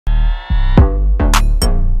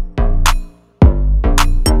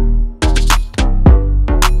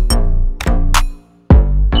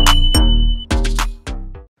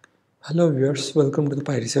Hello viewers, welcome to the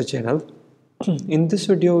Pyresearch channel. In this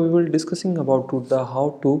video, we will discussing about the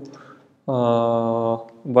how to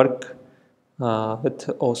work with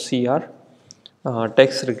OCR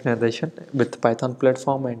text recognition with Python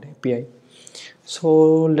platform and API.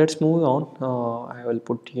 So let's move on. I will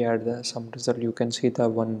put here some result. You can see the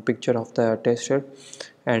one picture of the tester,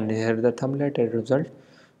 and here the thumbnail result.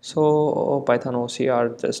 So Python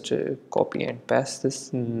OCR, just copy and paste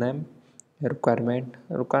this name. Requirement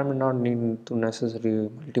not need to necessarily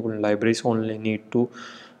multiple libraries, only need to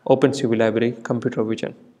opencv library computer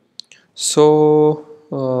vision. So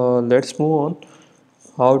let's move on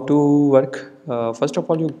how to work. First of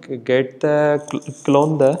all, you get the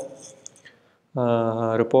clone the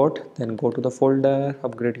report, then go to the folder,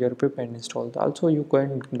 upgrade your pip and install also you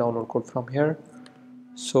can download code from here.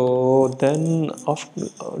 So then after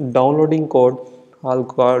downloading code, I'll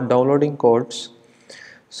go downloading codes.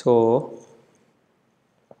 So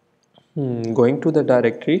going to the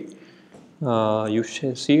directory, you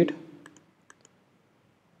should see it.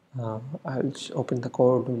 I'll open the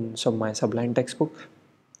code in my Sublime textbook.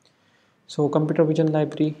 So computer vision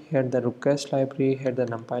library, here the request library, here the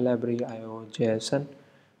numpy library, IO.json.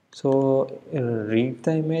 So read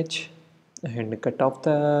the image and cut off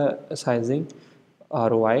the sizing,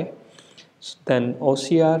 ROI. Then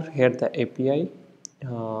OCR, here the API.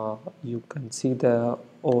 You can see the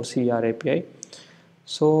OCR API.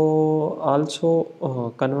 So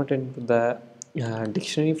also convert into the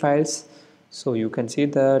dictionary files, so you can see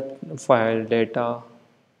the file data.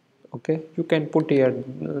 Okay, you can put here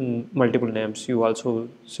multiple names. You also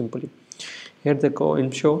simply here the go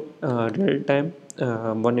in show real time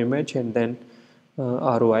one image and then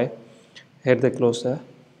ROI. Here the close the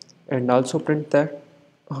and also print the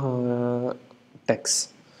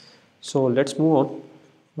text. So let's move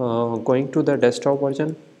on. Going to the desktop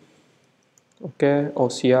version. Okay,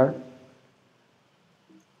 OCR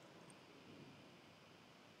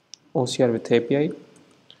with API.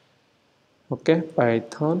 Okay,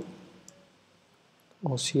 Python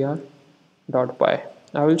OCR.py.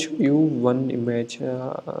 I will show you one image.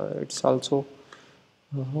 It's also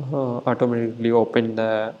automatically open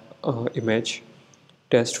the image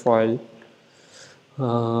test file.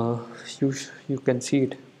 uh, you can see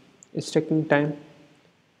it. It's taking time.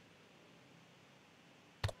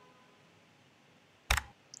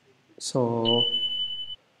 So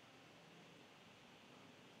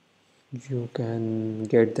you can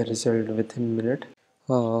get the result within a minute.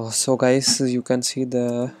 So guys, you can see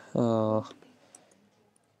the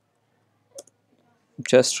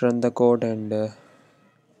just run the code and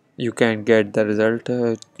you can get the result.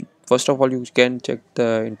 First of all, you can check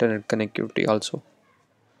the internet connectivity also.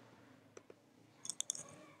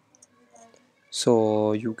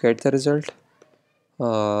 So you get the result.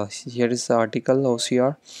 Here is the article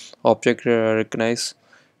OCR object recognize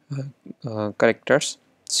characters.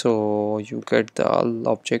 So you get the all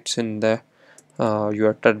objects in the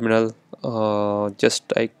your terminal, just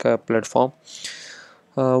like a platform.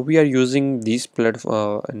 We are using these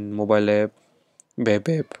platform in mobile app, web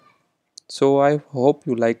app. So I hope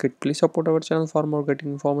you like it. Please support our channel for more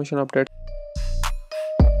getting information updates.